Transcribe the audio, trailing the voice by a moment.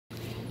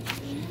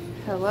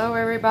Hello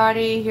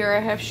everybody, here I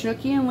have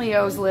Snookie and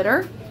Leo's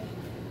litter.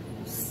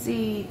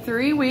 See,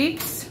 3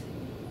 weeks.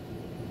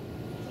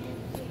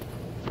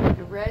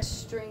 The red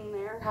string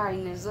there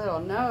hiding his little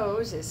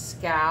nose is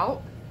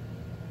Scout.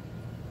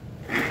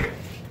 The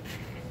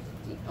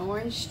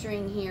orange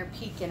string here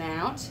peeking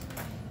out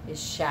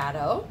is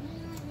Shadow.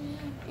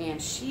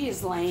 And she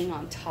is laying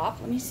on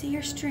top. Let me see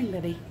your string,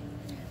 baby.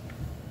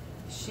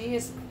 She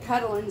is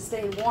cuddling and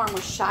staying warm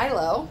with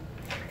Shiloh.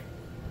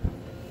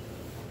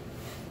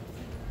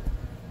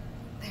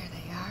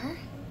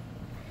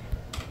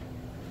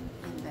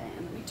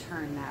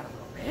 Turn that a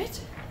little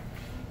bit.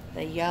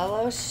 The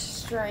yellow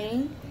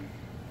string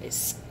is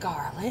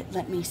Scarlet.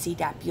 Let me see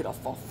that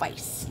beautiful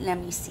face. Let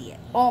me see it.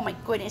 Oh my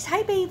goodness.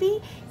 Hi,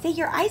 baby. See,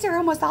 your eyes are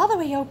almost all the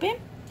way open.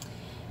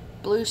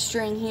 Blue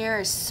string here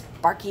is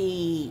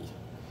Sparky.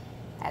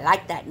 I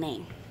like that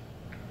name.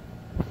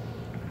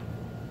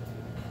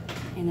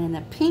 And then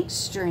the pink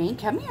string,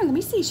 come here, let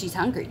me see, she's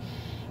hungry,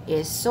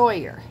 is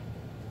Sawyer.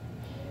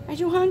 Are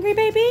you hungry,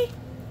 baby?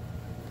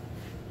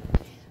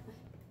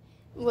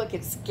 Look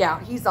at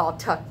Scout. He's all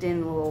tucked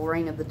in the little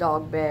ring of the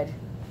dog bed.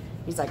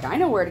 He's like, I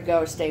know where to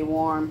go, stay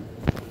warm.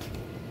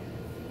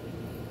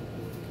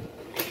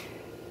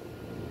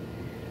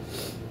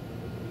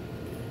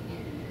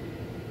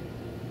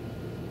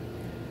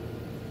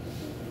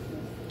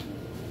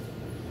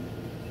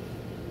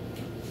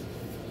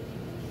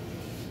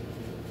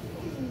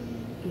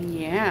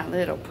 Yeah,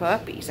 little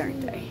puppies,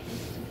 aren't they?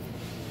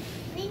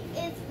 Pink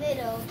is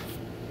little.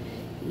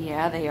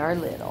 Yeah, they are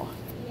little.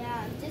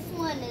 Yeah, this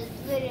one is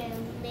little.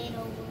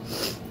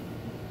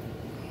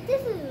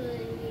 This is a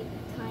little bit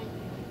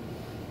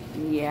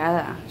tiny.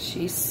 Yeah,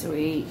 she's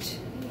sweet.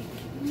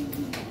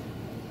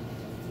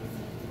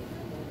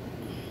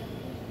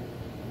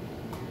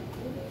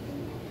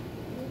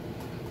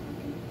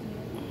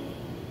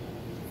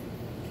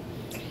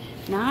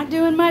 Not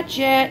doing much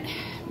yet.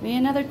 Be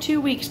another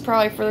 2 weeks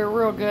probably for they're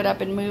real good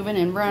up and moving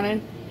and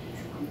running.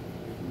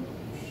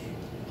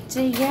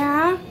 So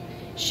yeah.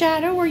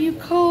 Shadow, are you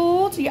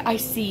cold? Yeah, I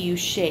see you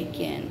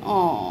shaking.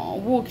 Oh,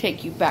 we'll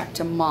take you back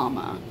to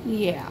Mama.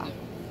 Yeah.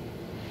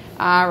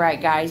 All right,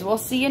 guys. We'll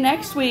see you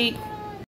next week.